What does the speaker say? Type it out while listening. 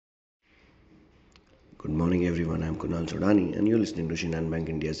Good morning, everyone. I'm Kunal Sodani, and you're listening to Shinhan Bank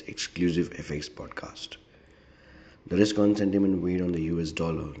India's exclusive FX podcast. The risk on sentiment weighed on the US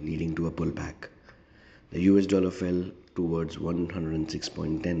dollar, leading to a pullback. The US dollar fell towards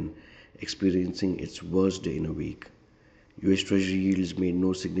 106.10, experiencing its worst day in a week. US Treasury yields made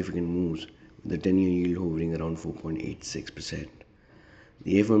no significant moves, with the 10-year yield hovering around 4.86%.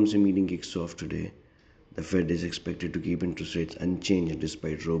 The FOMC meeting kicks off today. The Fed is expected to keep interest rates unchanged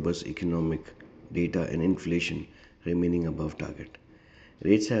despite robust economic data and inflation remaining above target.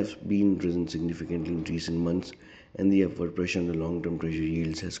 Rates have been risen significantly in recent months, and the upward pressure on the long-term treasury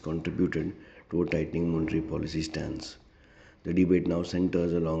yields has contributed to a tightening monetary policy stance. The debate now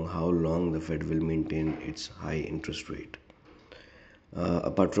centers along how long the Fed will maintain its high interest rate.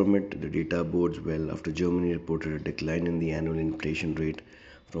 Apart from it, the data bodes well after Germany reported a decline in the annual inflation rate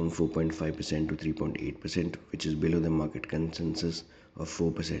from 4.5% to 3.8%, which is below the market consensus of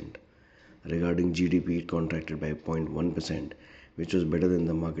 4%. Regarding GDP, it contracted by 0.1%, which was better than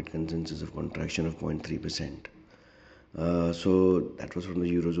the market consensus of contraction of 0.3%. So that was from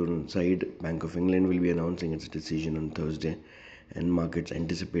the Eurozone side. Bank of England will be announcing its decision on Thursday, and markets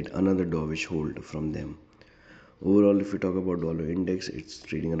anticipate another dovish hold from them. Overall, if we talk about dollar index, it's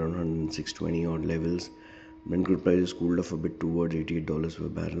trading around 106.20 odd levels. Brent crude prices cooled off a bit towards $88 per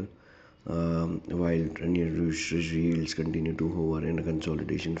barrel, while 10-year treasury yields continue to hover in a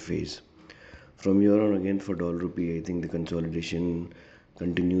consolidation phase. From here on, again for dollar rupee, I think the consolidation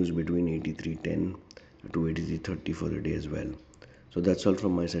continues between 83.10 to 83.30 for the day as well. So that's all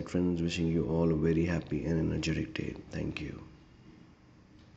from my side, friends. Wishing you all a very happy and energetic day. Thank you.